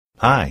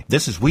Hi,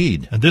 this is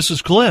Weed. And this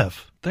is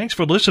Cliff. Thanks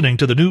for listening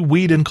to the new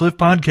Weed and Cliff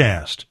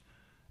podcast.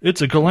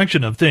 It's a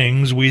collection of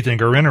things we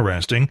think are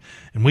interesting,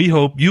 and we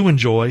hope you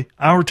enjoy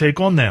our take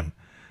on them.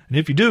 And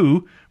if you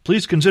do,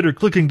 please consider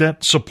clicking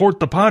that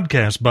support the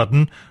podcast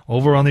button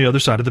over on the other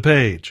side of the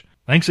page.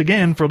 Thanks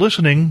again for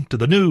listening to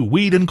the new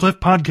Weed and Cliff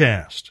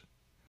podcast.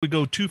 We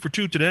go 2 for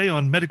 2 today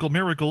on medical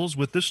miracles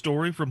with this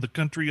story from the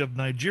country of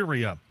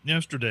Nigeria.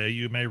 Yesterday,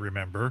 you may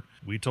remember,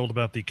 we told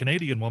about the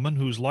Canadian woman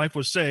whose life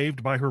was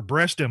saved by her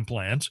breast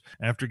implants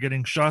after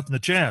getting shot in the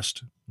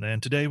chest.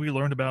 And today we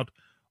learned about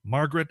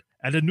Margaret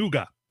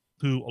Adenuga,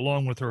 who,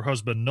 along with her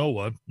husband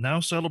Noah, now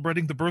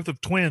celebrating the birth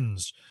of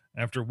twins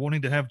after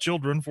wanting to have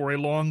children for a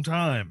long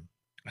time.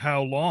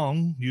 How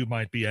long, you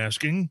might be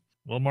asking?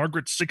 Well,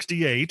 Margaret's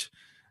 68,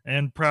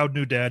 and proud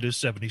new dad is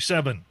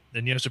 77.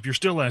 And yes, if you're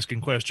still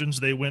asking questions,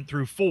 they went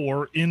through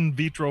 4 in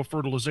vitro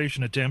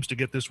fertilization attempts to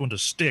get this one to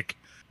stick.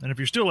 And if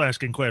you're still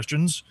asking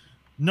questions,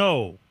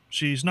 no,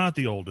 she's not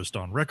the oldest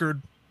on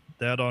record.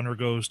 That honor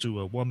goes to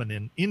a woman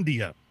in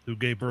India who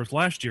gave birth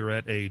last year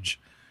at age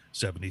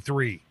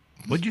 73.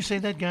 What'd you say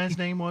that guy's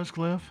name was,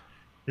 Cliff?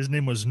 His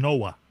name was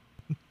Noah.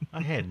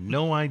 I had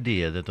no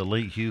idea that the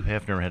late Hugh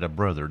Hefner had a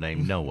brother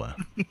named Noah.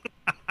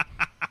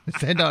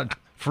 Is that not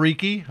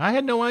freaky? I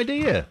had no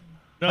idea.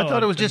 No, I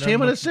thought it was just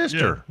him and his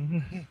sister.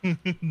 Yeah.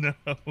 No.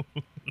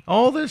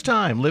 All this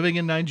time living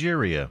in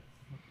Nigeria.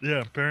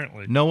 Yeah,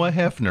 apparently. Noah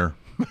Hefner.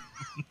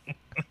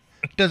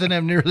 Doesn't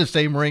have near the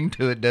same ring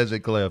to it, does it,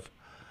 Cliff?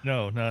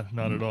 No, not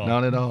at all.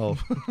 Not at all.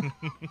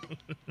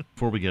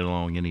 Before we get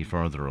any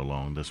further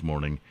along this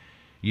morning,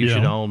 you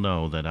should all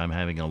know that I'm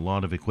having a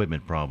lot of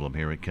equipment problem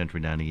here at Country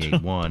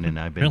 98.1, and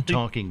I've been Really?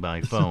 talking by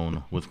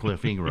phone with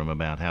Cliff Ingram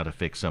about how to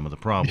fix some of the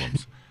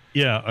problems.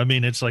 Yeah, I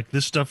mean, it's like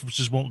this stuff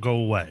just won't go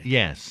away.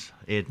 Yes,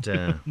 it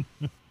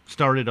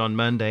started on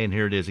Monday, and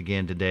here it is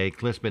again today.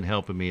 Cliff's been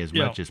helping me as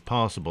much as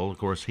possible. Of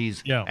course,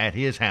 he's at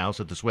his house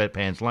at the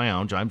Sweatpants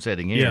Lounge. I'm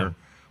sitting here. Yeah.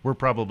 We're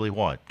probably,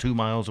 2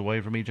 miles away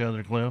from each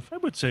other, Cliff? I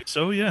would say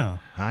so, yeah.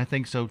 I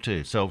think so,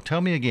 too. So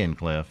tell me again,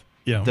 Cliff.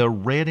 Yeah. The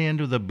red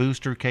end of the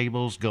booster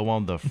cables go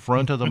on the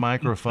front of the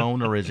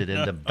microphone, or is it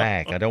in the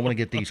back? I don't want to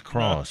get these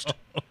crossed.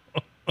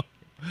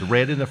 The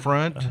red in the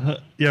front?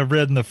 Yeah,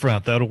 red in the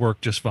front. That'll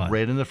work just fine.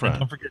 Red in the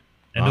front.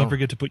 And don't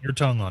forget to put your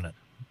tongue on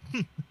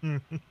it.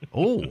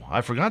 Oh,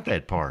 I forgot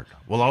that part.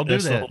 Well, I'll do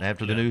that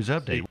after the news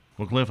update.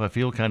 Well, Cliff, I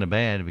feel kind of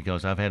bad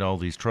because I've had all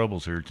these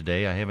troubles here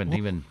today. I haven't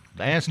even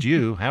asked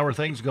you, how are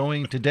things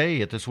going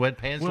today at the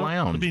Sweatpants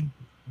Lounge? I mean,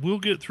 we'll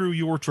get through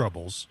your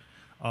troubles,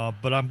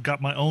 but I've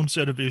got my own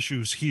set of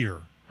issues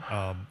here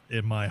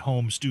in my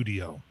home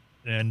studio.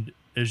 And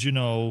as you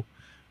know,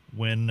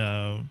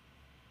 when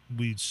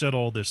we set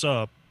all this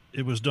up,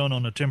 it was done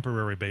on a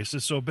temporary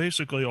basis. So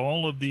basically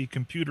all of the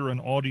computer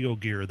and audio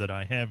gear that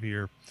I have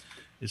here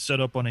is set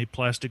up on a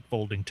plastic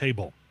folding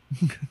table.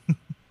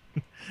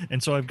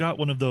 And so I've got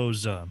one of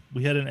those,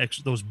 we had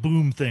those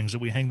boom things that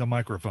we hang the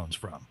microphones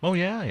from. Oh,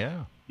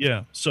 yeah.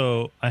 Yeah,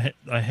 so I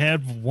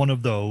had one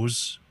of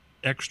those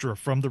extra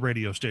from the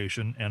radio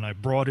station, and I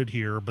brought it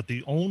here, but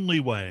the only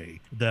way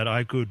that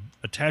I could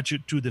attach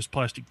it to this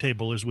plastic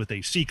table is with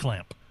a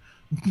C-clamp.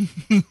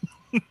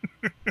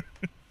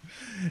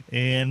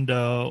 And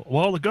a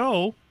while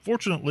ago,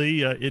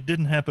 fortunately, it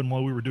didn't happen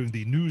while we were doing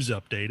the news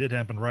update. It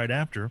happened right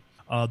after.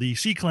 The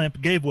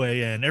C-clamp gave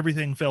way and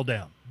everything fell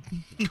down.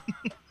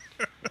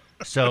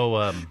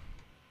 So,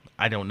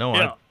 I don't know.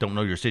 I don't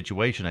know your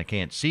situation. I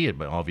can't see it,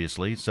 but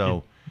obviously.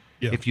 So,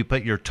 if you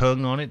put your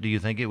tongue on it, do you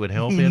think it would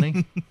help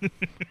any?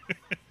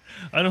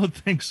 I don't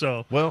think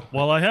so. Well,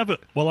 while I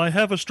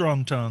have a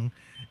strong tongue,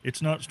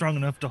 it's not strong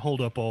enough to hold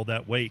up all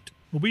that weight.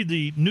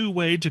 The new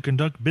way to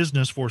conduct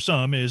business for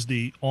some is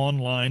the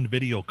online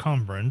video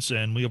conference,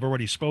 and we have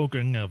already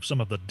spoken of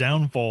some of the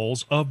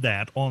downfalls of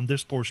that on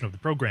this portion of the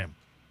program.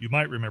 You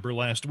might remember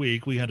last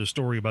week we had a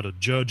story about a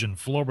judge in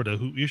Florida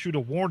who issued a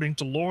warning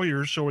to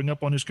lawyers showing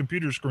up on his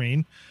computer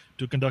screen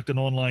to conduct an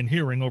online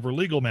hearing over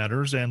legal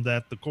matters, and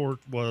that the court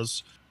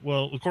was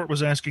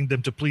asking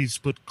them to please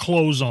put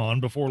clothes on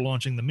before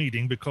launching the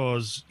meeting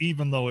because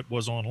even though it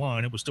was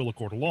online, it was still a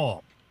court of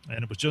law.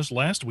 And it was just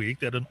last week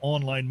that an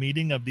online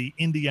meeting of the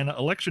Indiana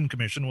Election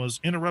Commission was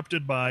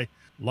interrupted by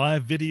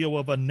live video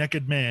of a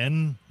naked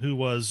man who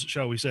was,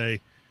 shall we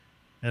say,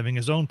 having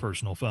his own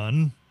personal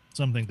fun,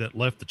 something that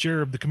left the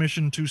chair of the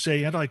commission to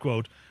say, and I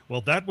quote,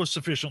 "Well, that was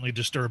sufficiently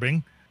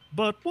disturbing,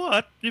 but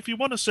what if you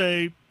want to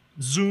say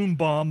Zoom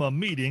bomb a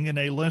meeting in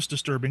a less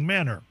disturbing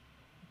manner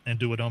and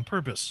do it on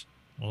purpose?"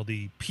 Well,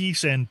 the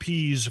Peace and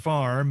Peas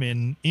Farm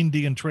in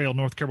Indian Trail,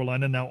 North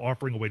Carolina, now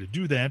offering a way to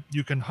do that.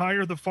 You can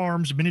hire the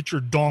farm's miniature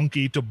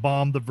donkey to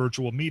bomb the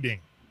virtual meeting,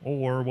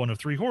 or one of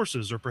 3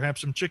 horses, or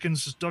perhaps some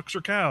chickens, ducks,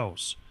 or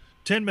cows.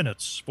 10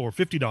 minutes for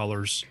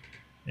 $50,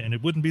 and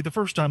it wouldn't be the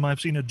first time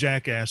I've seen a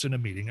jackass in a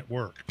meeting at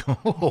work.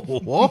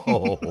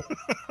 Whoa.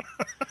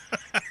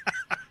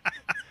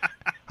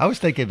 I was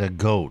thinking a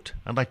goat.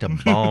 I'd like to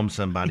bomb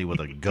somebody with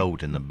a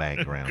goat in the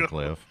background,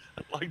 Cliff.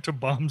 I'd like to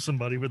bomb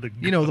somebody with a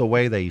goat. You know the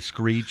way they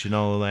screech and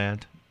all of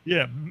that?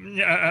 Yeah.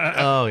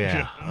 Oh,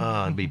 yeah.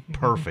 Oh, it'd be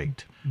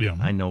perfect. Yeah.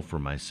 I know for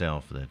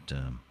myself that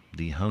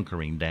the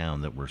hunkering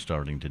down that we're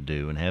starting to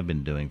do and have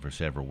been doing for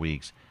several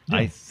weeks, Yeah.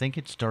 I think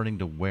it's starting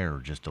to wear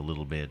just a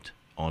little bit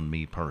on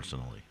me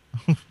personally.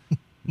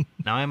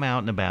 Now, I'm out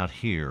and about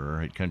here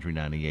at Country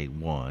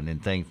 98.1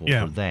 and thankful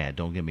Yeah. for that.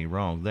 Don't get me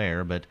wrong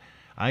there, but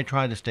I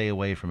try to stay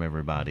away from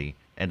everybody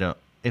and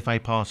if I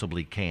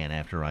possibly can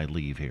after I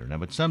leave here. Now,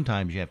 but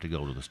sometimes you have to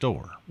go to the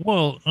store.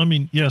 Well, I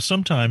mean, yeah,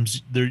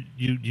 sometimes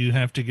you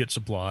have to get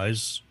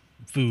supplies,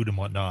 food and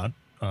whatnot.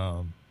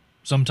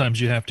 Sometimes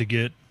you have to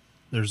get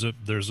there's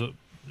a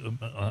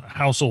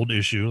household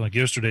issue. Like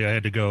yesterday, I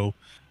had to go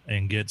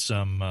and get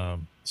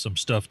some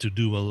stuff to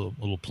do a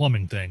little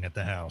plumbing thing at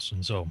the house,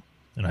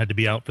 and I had to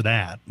be out for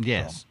that.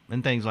 Yes, So,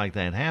 and things like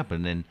that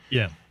happen. And,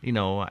 yeah.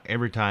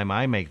 every time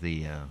I make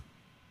the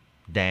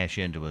dash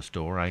into a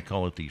store, I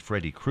call it the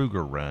Freddy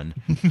Krueger run.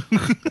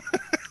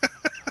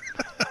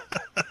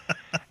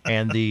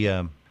 And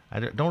I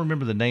don't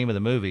remember the name of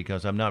the movie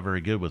because I'm not very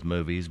good with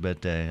movies,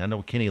 but I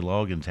know Kenny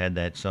Loggins had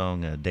that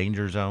song,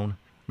 Danger Zone.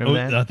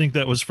 Remember that? I think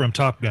that was from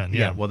Top Gun.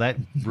 Yeah. Well, that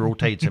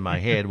rotates in my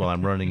head while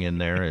I'm running in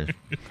there,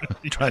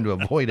 trying to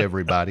avoid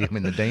everybody. I'm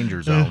in the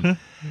danger zone.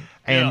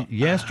 And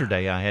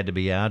yesterday I had to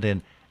be out,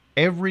 and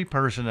every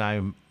person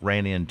I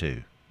ran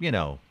into,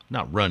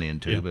 not run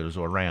into, but it was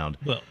around,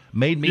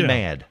 made me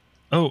mad.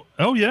 Oh,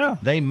 yeah.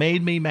 They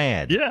made me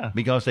mad. Yeah.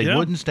 Because they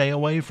wouldn't stay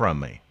away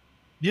from me.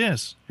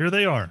 Yes, here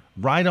they are.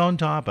 Right on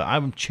top of,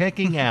 I'm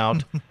checking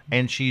out,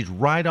 and she's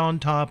right on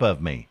top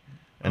of me.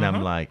 And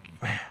I'm like,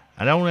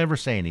 I don't ever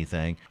say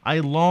anything. I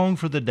long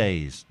for the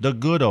days, the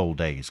good old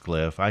days,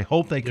 Cliff. I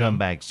hope they come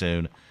back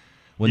soon,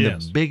 when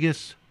the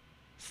biggest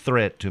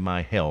threat to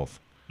my health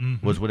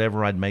was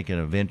whenever I'd make an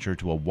adventure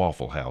to a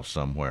Waffle House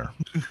somewhere.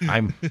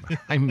 I'm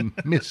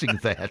missing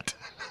that.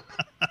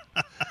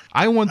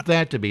 I want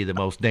that to be the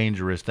most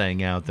dangerous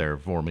thing out there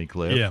for me,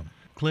 Cliff. Yeah.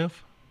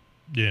 Cliff,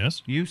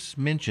 Yes. you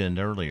mentioned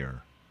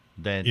earlier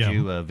that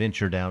you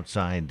ventured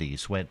outside the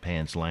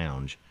Sweatpants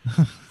Lounge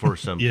for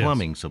some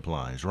plumbing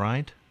supplies,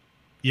 right?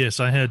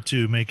 Yes, I had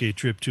to make a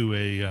trip to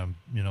a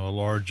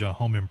large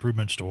home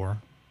improvement store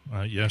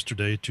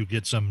yesterday to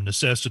get some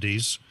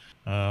necessities.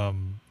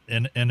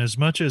 And as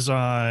much as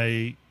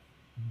I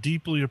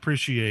deeply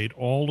appreciate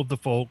all of the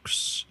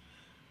folks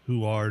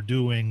who are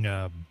doing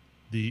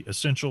the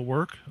essential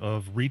work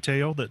of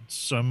retail, that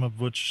some of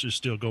which is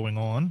still going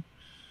on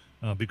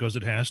because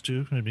it has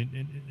to. I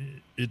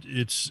mean,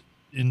 it's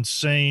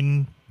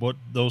insane what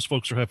those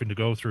folks are having to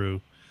go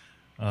through.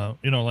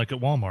 Like at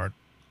Walmart,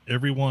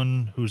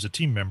 everyone who's a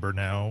team member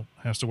now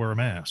has to wear a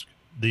mask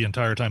the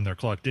entire time they're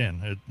clocked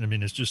in.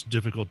 It's just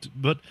difficult.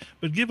 But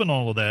given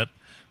all of that,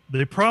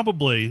 they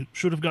probably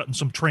should have gotten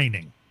some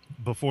training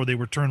before they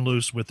were turned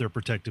loose with their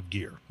protective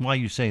gear. Why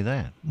you say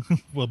that?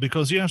 Well,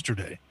 because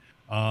yesterday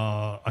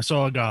I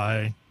saw a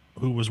guy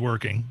who was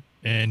working,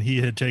 and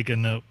he had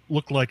taken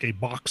looked like a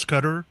box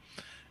cutter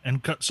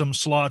and cut some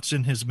slots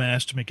in his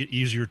mask to make it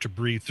easier to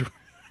breathe through.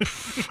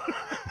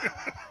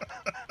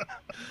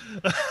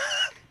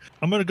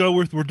 I'm going to go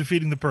with we're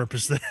defeating the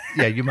purpose there.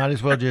 Yeah, you might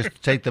as well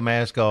just take the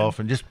mask off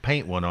and just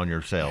paint one on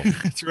yourself.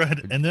 That's right.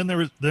 And then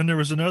there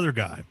was another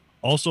guy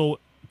also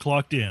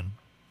clocked in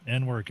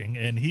and working,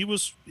 and he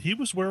was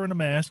wearing a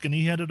mask, and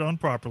he had it on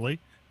properly.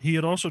 He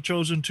had also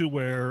chosen to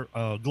wear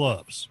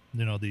gloves,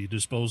 the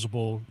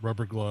disposable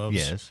rubber gloves.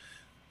 Yes.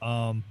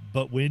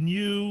 But when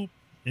you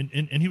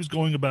and he was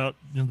going about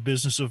the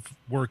business of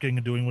working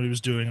and doing what he was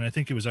doing, and I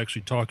think he was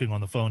actually talking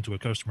on the phone to a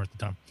customer at the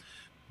time.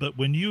 But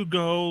when you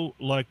go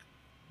like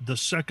the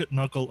second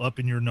knuckle up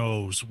in your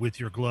nose with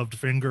your gloved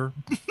finger,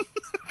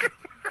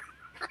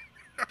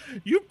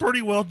 you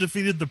pretty well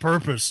defeated the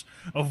purpose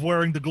of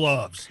wearing the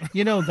gloves.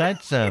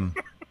 That's in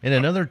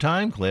another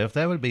time, Cliff,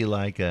 that would be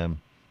like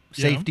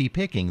safety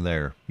picking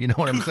there. You know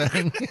what I'm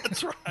saying?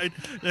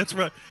 That's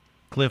right.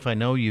 Cliff, I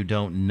know you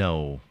don't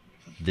know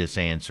this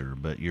answer,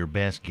 but your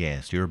best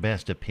guess, your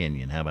best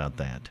opinion, how about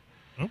that?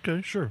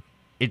 Okay, sure.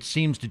 It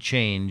seems to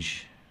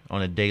change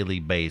on a daily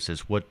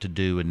basis what to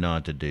do and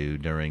not to do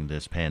during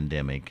this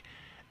pandemic.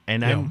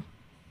 And I'm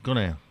going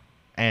to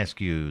ask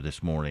you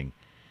this morning,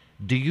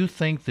 do you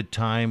think the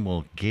time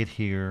will get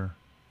here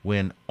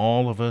when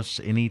all of us,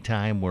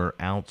 anytime we're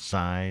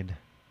outside,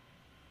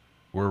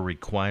 we're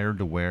required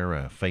to wear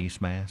a face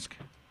mask?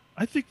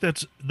 I think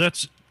that's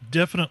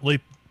definitely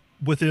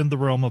within the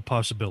realm of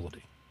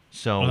possibility.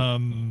 So, I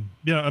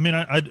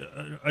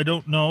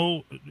don't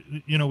know.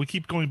 We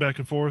keep going back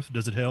and forth.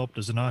 Does it help?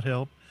 Does it not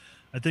help?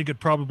 I think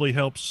it probably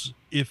helps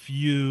if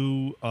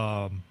you,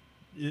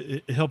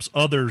 it helps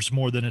others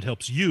more than it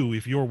helps you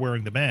if you're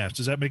wearing the mask.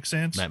 Does that make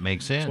sense? That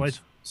makes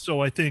sense.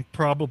 So I think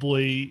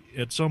probably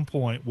at some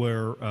point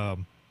where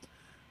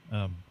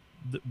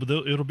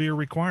it'll be a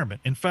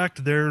requirement. In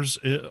fact, there's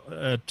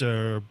at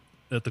the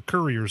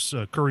Courier's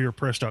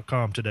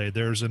courierpress.com today,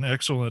 there's an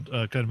excellent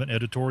kind of an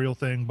editorial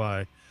thing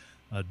by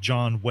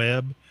John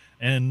Webb,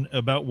 and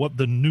about what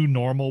the new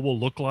normal will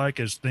look like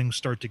as things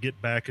start to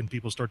get back and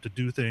people start to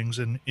do things.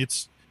 And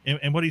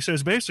and what he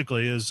says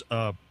basically is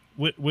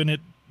when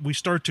we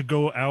start to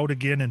go out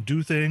again and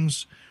do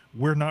things,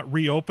 we're not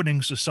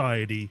reopening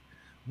society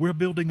we're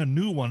building a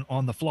new one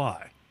on the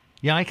fly.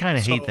 Yeah, I kind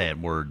of hate So- that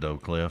word, though,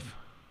 Cliff.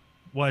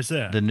 Why is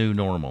that? The new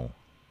normal.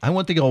 I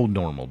want the old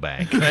normal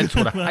back. That's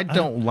what I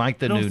don't like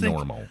the don't new think-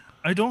 normal.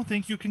 I don't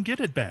think you can get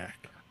it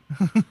back.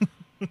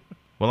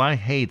 Well, I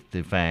hate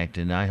the fact,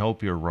 and I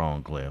hope you're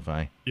wrong, Cliff.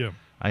 Yeah.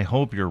 I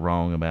hope you're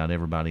wrong about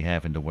everybody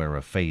having to wear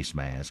a face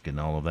mask and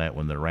all of that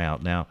when they're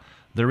out. Now,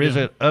 there is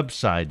Yeah. an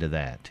upside to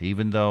that,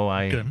 even though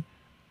Okay.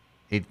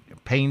 it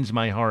pains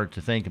my heart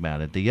to think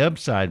about it. The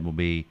upside will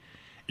be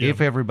Yeah.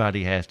 if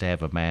everybody has to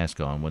have a mask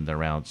on when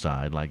they're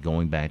outside, like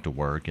going back to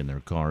work in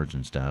their cars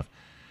and stuff,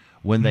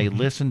 when they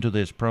listen to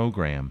this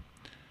program,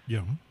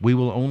 Yeah. we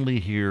will only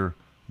hear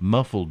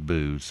muffled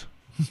boos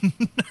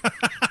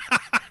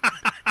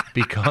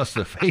because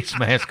the face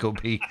mask will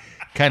be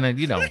kind of,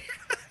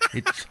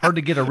 it's hard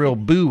to get a real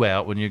boo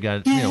out when you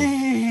got,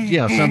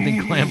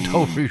 something clamped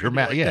over your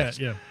mouth. Yes.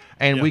 Yeah.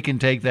 And Yeah. we can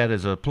take that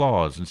as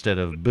applause instead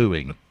of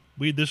booing.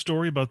 Read this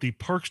story about the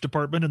Parks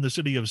Department in the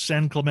city of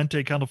San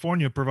Clemente,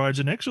 California provides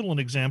an excellent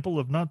example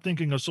of not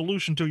thinking a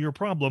solution to your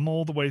problem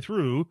all the way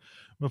through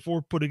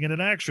before putting it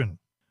in action.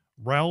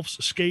 Ralph's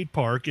Skate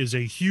Park is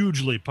a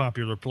hugely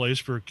popular place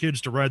for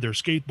kids to ride their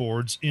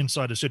skateboards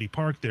inside a city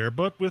park there,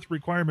 but with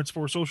requirements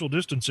for social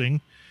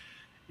distancing,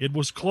 it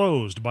was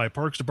closed by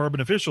Parks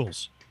Department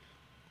officials.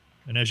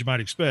 And as you might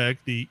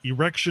expect, the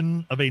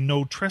erection of a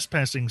no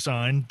trespassing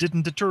sign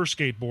didn't deter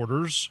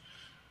skateboarders,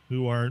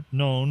 who are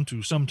known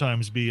to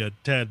sometimes be a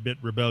tad bit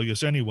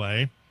rebellious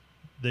anyway.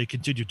 They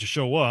continued to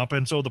show up,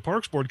 and so the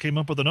Parks Board came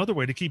up with another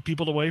way to keep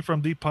people away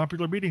from the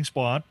popular meeting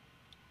spot,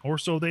 or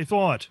so they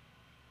thought.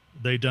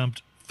 They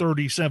dumped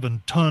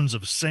 37 tons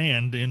of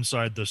sand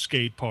inside the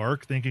skate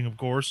park, thinking, of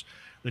course,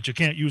 that you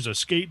can't use a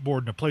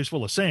skateboard in a place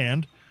full of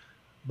sand.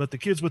 But the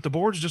kids with the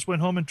boards just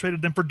went home and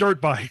traded them for dirt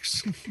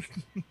bikes.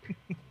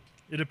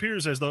 It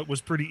appears as though it was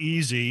pretty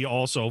easy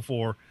also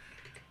for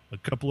a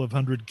couple of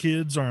hundred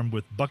kids armed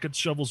with buckets,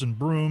 shovels, and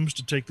brooms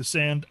to take the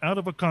sand out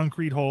of a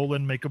concrete hole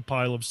and make a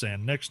pile of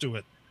sand next to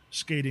it.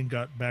 Skating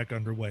got back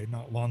underway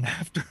not long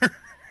after.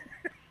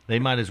 They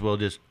might as well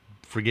just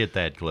forget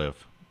that,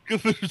 Cliff.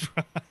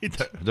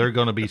 Right. They're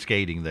going to be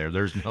skating there.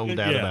 There's no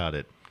doubt Yeah. about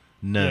it.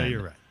 None. Yeah,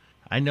 you're right.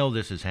 I know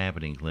this is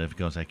happening, Cliff,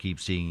 because I keep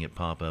seeing it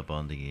pop up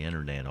on the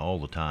internet all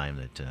the time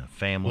that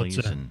families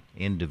What's that? and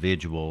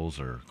individuals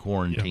are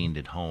quarantined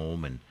at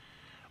home, and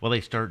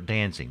they start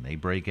dancing. They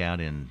break out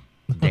and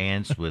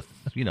dance with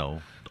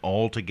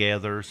all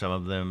together. Some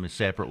of them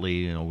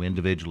separately,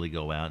 individually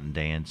go out and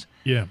dance.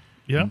 Yeah.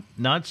 Yeah.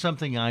 Not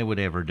something I would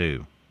ever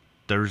do.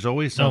 There's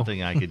always No.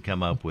 something I could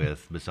come up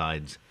with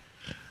besides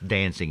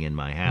dancing in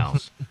my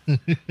house.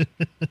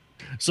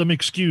 Some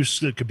excuse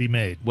that could be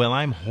made. Well,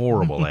 I'm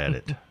horrible at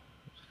it.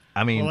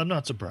 I mean, Well, I'm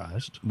not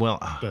surprised, well,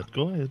 but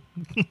go ahead.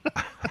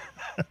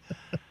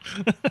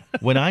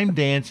 when I'm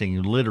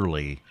dancing,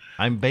 literally,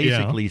 I'm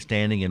basically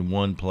standing in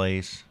one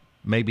place,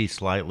 maybe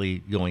slightly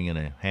going in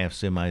a half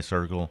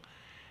semicircle,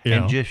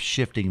 Yeah. and just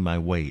shifting my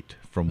weight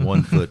from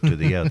one foot to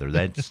the other.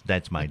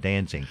 That's my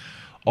dancing.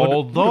 What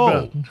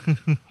although,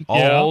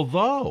 Yeah.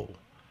 although,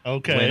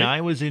 Okay. when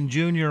I was in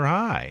junior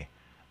high,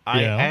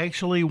 I Yeah.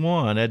 actually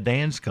won a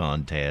dance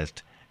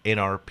contest in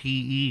our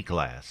PE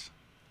class.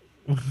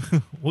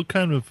 What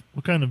kind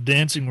of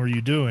dancing were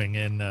you doing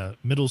in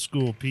middle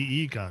school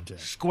PE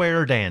contest?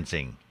 Square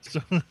dancing,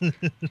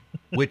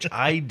 which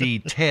I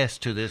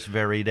detest to this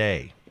very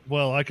day.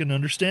 Well, I can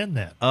understand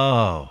that.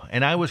 Oh,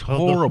 and I was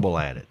horrible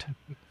at it.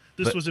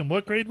 This but- was in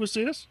what grade was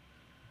this?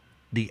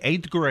 The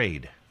 8th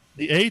grade,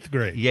 The 8th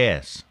grade.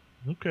 yes.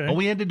 Okay. Well,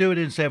 we had to do it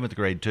in 7th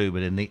grade too,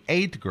 but in the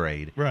 8th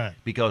grade, Right.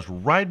 because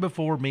right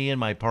before me and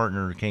my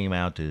partner came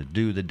out to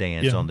do the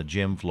dance Yeah. on the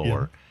gym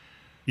floor,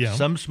 Yeah.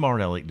 some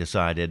smart aleck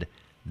decided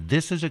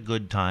this is a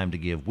good time to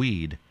give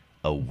weed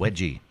a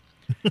wedgie.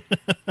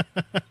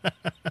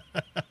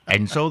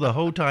 And so the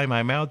whole time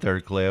I'm out there,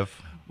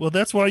 Cliff, Well,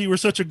 that's why you were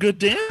such a good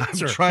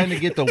dancer. I'm trying to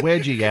get the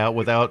wedgie out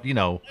without,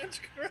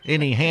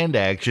 any hand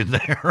action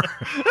there.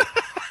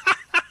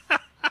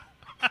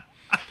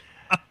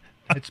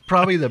 It's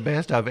probably the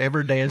best I've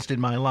ever danced in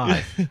my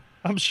life.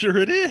 I'm sure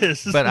it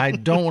is. But I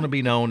don't want to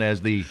be known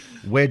as the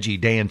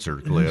wedgie dancer,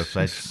 Cliff.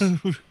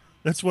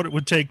 That's what it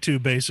would take to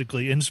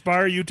basically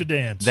inspire you to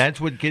dance. That's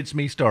what gets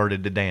me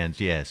started to dance,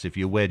 yes, if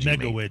you wedgie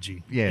Mega me.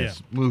 wedgie.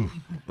 Yes. Ooh.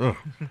 Ugh.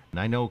 And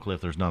I know, Cliff,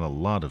 there's not a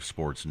lot of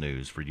sports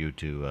news for you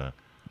to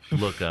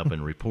look up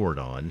and report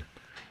on.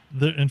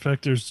 In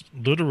fact, there's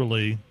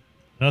literally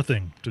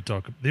nothing to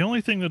talk about. The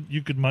only thing that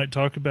you might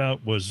talk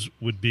about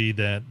would be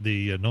that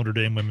the Notre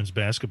Dame women's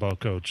basketball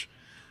coach,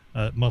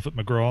 Muffet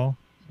McGraw,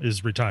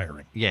 is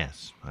retiring.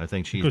 Yes, I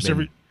think she's Because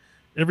been...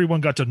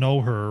 everyone got to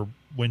know her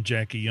when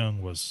Jackie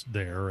Young was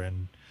there,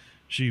 and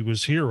she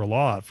was here a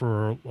lot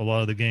for a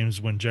lot of the games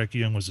when Jackie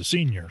Young was a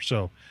senior.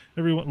 So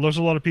there's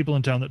a lot of people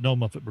in town that know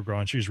Muffet McGraw,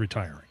 and she's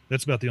retiring.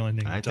 That's about the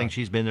only thing. I think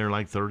she's been there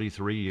like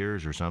 33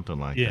 years or something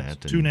like Yes,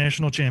 that. 2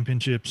 national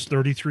championships,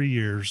 33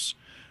 years,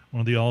 one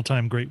of the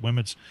all-time great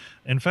women's.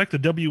 In fact, the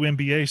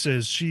WNBA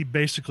says she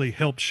basically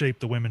helped shape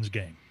the women's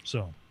game.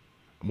 So,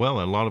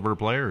 Well, a lot of her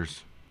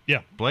players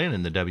yeah, playing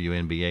in the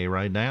WNBA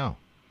right now.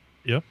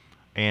 yep,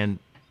 And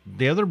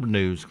The other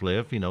news,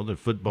 Cliff, the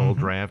football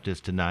draft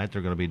is tonight.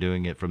 They're going to be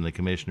doing it from the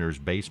commissioner's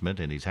basement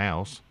in his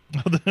house,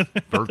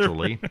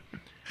 virtually.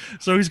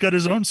 So he's got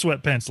his own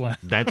sweatpants line.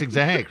 That's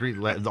exactly.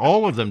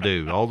 All of them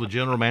do. All the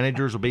general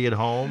managers will be at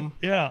home.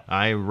 Yeah.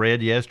 I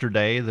read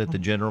yesterday that the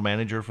general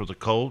manager for the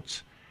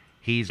Colts,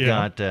 he's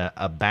got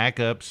a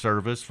backup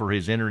service for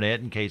his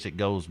internet in case it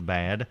goes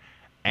bad.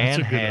 That's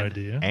a good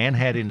idea. And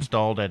had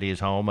installed at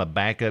his home a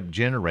backup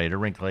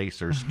generator in case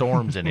there's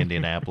storms in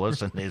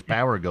Indianapolis and his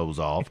power goes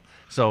off.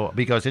 So,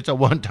 because it's a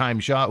one-time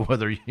shot,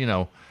 whether,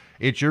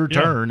 it's your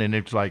turn, and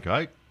it's like,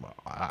 I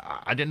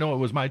didn't know it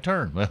was my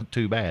turn. Well,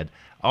 too bad.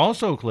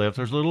 Also, Cliff,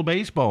 there's a little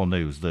baseball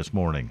news this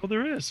morning. Oh,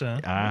 there is, huh?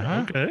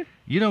 Uh-huh. Okay.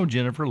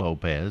 Jennifer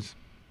Lopez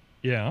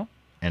Yeah.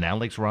 and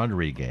Alex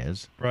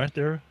Rodriguez. Right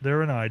there.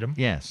 They're an item.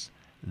 Yes.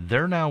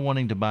 They're now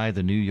wanting to buy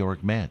the New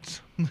York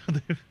Mets.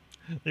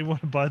 They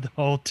want to buy the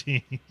whole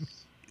team.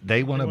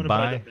 They want to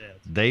buy the Mets.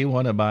 They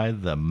want to buy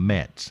the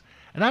Mets.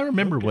 And I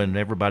remember when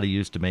everybody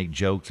used to make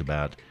jokes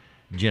about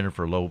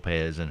Jennifer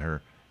Lopez and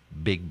her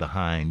big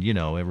behind.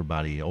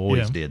 Everybody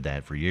always did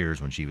that for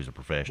years when she was a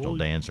professional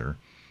dancer.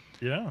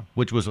 Yeah.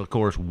 Which was, of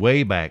course,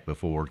 way back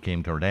before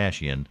Kim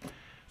Kardashian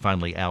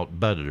finally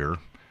outbutted her.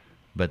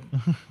 But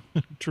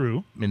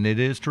True. And it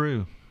is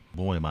true.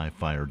 Boy, am I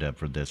fired up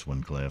for this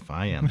one, Cliff.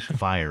 I am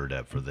fired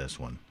up for this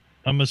one.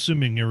 I'm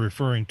assuming you're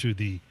referring to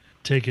the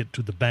Take It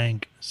to the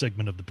Bank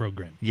segment of the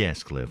program.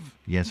 Yes, Cliff.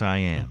 Yes, I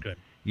am. Okay.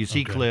 You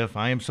see, Cliff,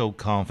 I am so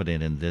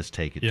confident in this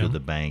Take It to the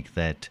Bank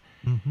that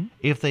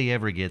if they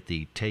ever get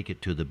the Take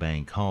It to the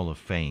Bank Hall of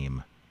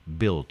Fame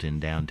built in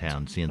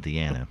downtown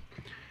Cynthiana,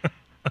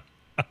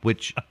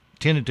 which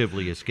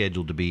tentatively is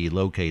scheduled to be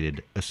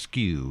located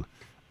askew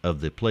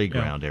of the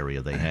playground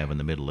area they have in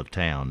the middle of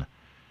town,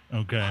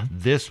 Okay.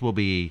 this will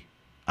be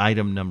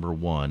item number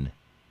 1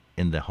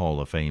 in the Hall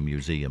of Fame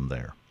museum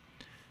there.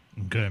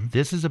 Okay.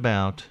 This is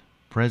about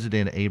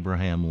President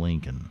Abraham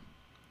Lincoln.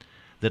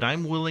 That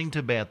I'm willing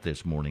to bet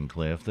this morning,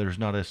 Cliff, there's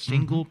not a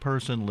single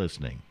person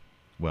listening.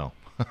 Well,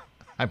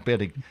 I'm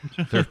betting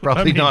there's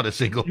probably not a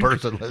single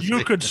person listening.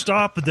 You could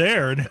stop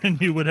there and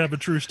you would have a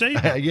true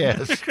statement.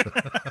 Yes.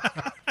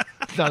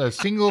 Not a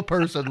single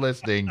person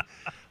listening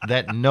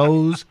that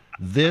knows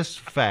this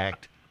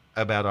fact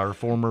about our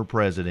former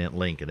President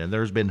Lincoln. And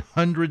there's been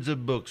hundreds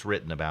of books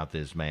written about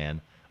this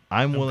man.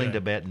 I'm willing to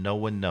bet no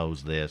one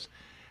knows this.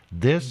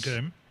 This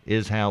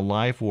is how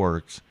life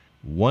works.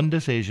 One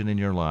decision in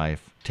your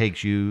life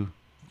takes you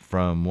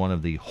from one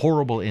of the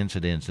horrible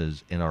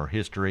incidences in our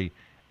history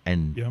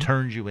and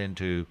turns you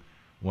into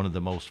one of the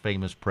most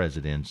famous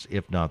presidents,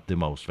 if not the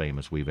most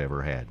famous we've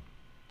ever had.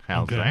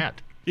 How's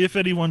that? If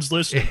anyone's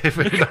listening. If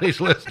anybody's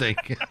listening,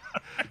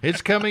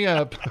 it's coming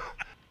up.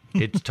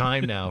 It's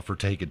time now for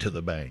Take It to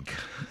the Bank.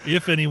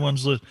 If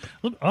anyone's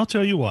listening. I'll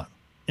tell you what.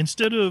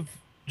 Instead of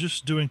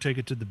just doing Take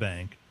It to the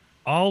Bank,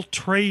 I'll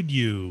trade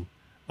you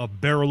a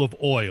barrel of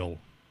oil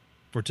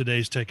for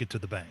today's Take It to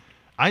the Bank.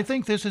 I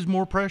think this is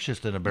more precious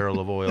than a barrel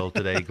of oil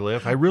today,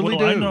 Cliff. I really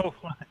do.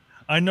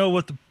 I know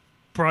what the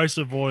price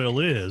of oil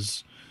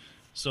is,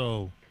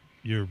 so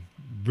you're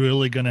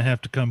really going to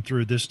have to come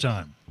through this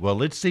time. Well,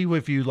 let's see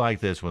if you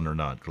like this one or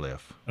not,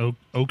 Cliff. Oh,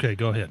 okay,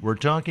 go ahead. We're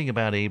talking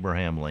about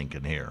Abraham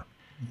Lincoln here.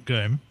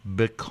 Okay.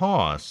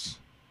 Because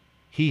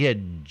he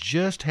had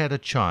just had a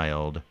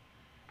child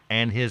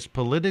and his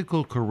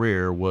political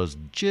career was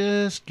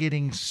just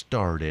getting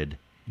started.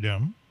 Yeah.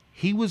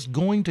 He was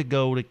going to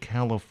go to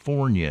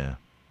California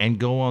and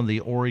go on the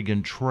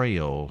Oregon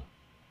Trail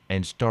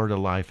and start a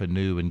life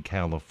anew in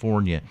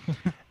California.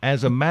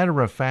 As a matter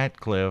of fact,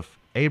 Cliff,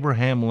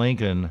 Abraham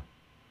Lincoln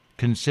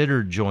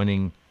considered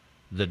joining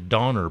the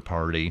Donner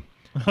Party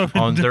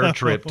on their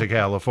trip to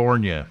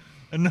California.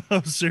 No,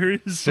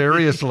 seriously?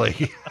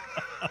 Seriously.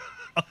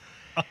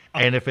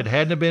 And if it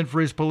hadn't been for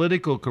his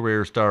political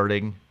career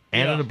starting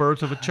and the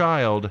birth of a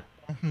child,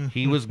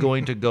 he was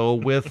going to go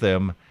with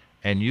them,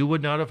 and you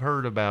would not have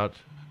heard about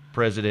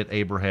President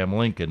Abraham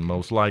Lincoln,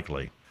 most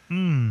likely,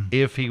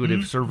 if he would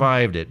have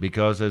survived it,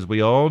 because as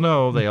we all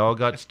know, they all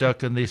got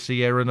stuck in the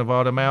Sierra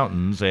Nevada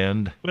mountains,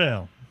 and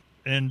Well,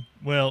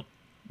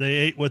 they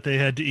ate what they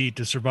had to eat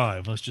to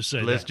survive. Let's just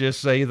say let's that.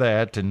 just say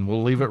that, and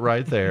we'll leave it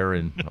right there,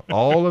 and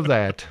all of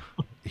that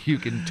you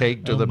can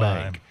take to the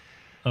bank.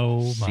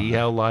 Oh, my. See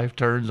how life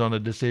turns on a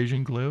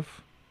decision,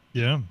 Cliff?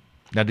 Yeah.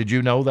 Now, did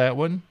you know that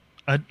one?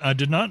 I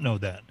did not know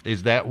that.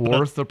 Is that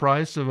worth the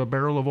price of a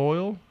barrel of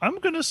oil? I'm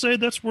going to say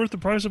that's worth the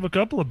price of a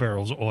couple of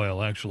barrels of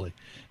oil, actually,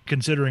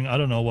 considering, I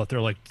don't know what,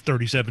 they're like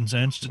 37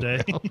 cents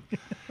today.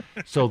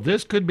 So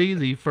this could be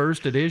the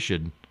first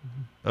edition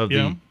of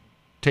the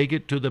Take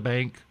It to the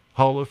Bank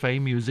Hall of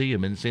Fame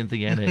Museum in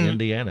Cynthiana,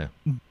 Indiana.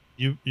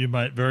 You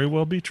might very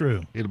well be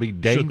true. It'll be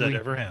dangling. Should that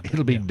ever happen.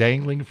 It'll be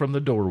dangling from the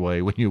doorway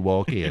when you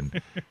walk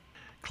in.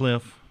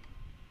 Cliff,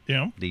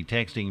 Yeah. the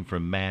texting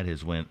from Matt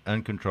has went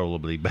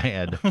uncontrollably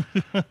bad.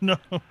 No.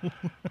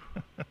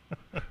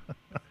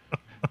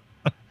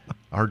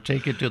 Our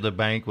Take It to the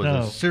Bank was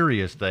a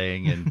serious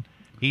thing, and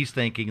he's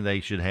thinking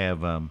they should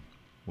have,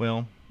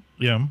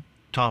 Yeah.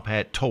 top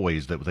hat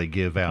toys that they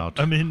give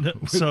out. I mean,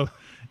 so,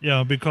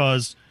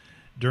 because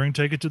during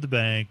Take It to the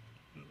Bank,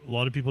 a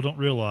lot of people don't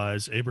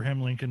realize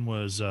Abraham Lincoln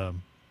was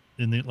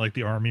in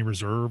the Army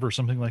Reserve or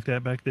something like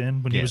that back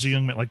then when he was a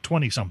young man, like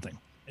 20-something.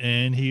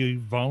 And he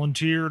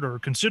volunteered or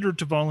considered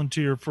to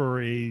volunteer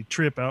for a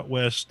trip out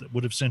west that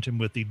would have sent him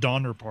with the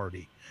Donner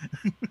Party.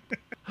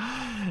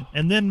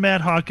 And then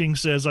Matt Hawking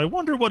says, I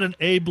wonder what an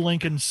Abe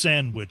Lincoln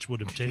sandwich would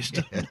have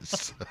tasted.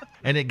 Yes.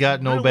 And it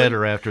got no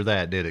better after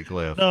that, did it,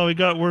 Cliff? No, it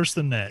got worse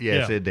than that.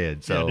 Yes, it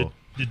did. So,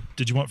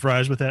 did you want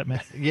fries with that,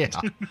 Matt? Yeah.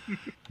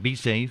 Be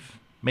safe,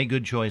 make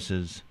good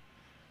choices,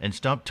 and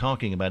stop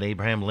talking about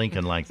Abraham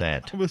Lincoln like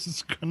that. I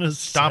was going to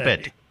Stop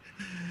it.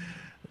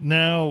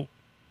 Now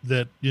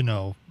that,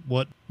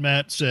 what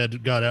Matt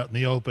said got out in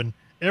the open,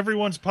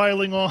 everyone's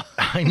piling on.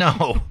 I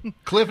know.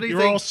 Cliff, anything?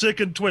 You're all sick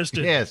and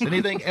twisted. Yes.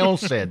 Anything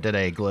else said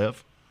today,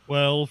 Cliff?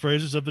 Well,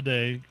 phrases of the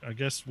day. I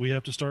guess we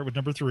have to start with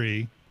number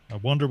 3. I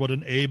wonder what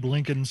an Abe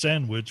Lincoln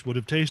sandwich would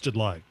have tasted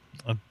like.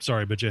 I'm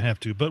sorry, but you have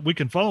to. But we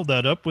can follow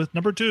that up with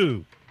number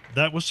 2.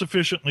 That was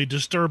sufficiently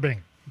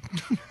disturbing.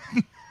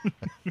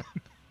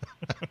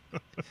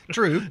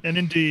 True. And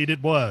indeed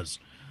it was.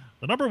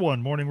 The number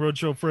 1 Morning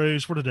Roadshow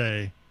phrase for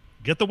today: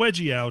 get the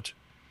wedgie out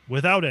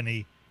without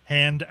any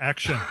hand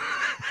action.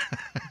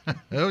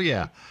 Oh,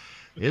 yeah.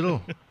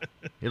 It'll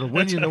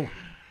win you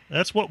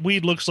That's what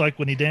Weed looks like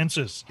when he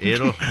dances.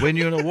 It'll win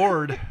you an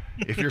award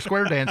if you're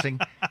square dancing.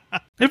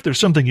 If there's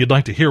something you'd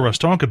like to hear us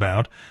talk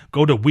about,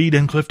 go to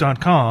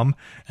weedandcliff.com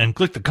and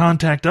click the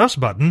Contact Us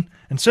button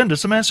and send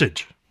us a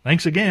message.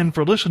 Thanks again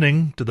for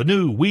listening to the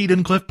new Weed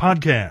and Cliff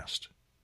podcast.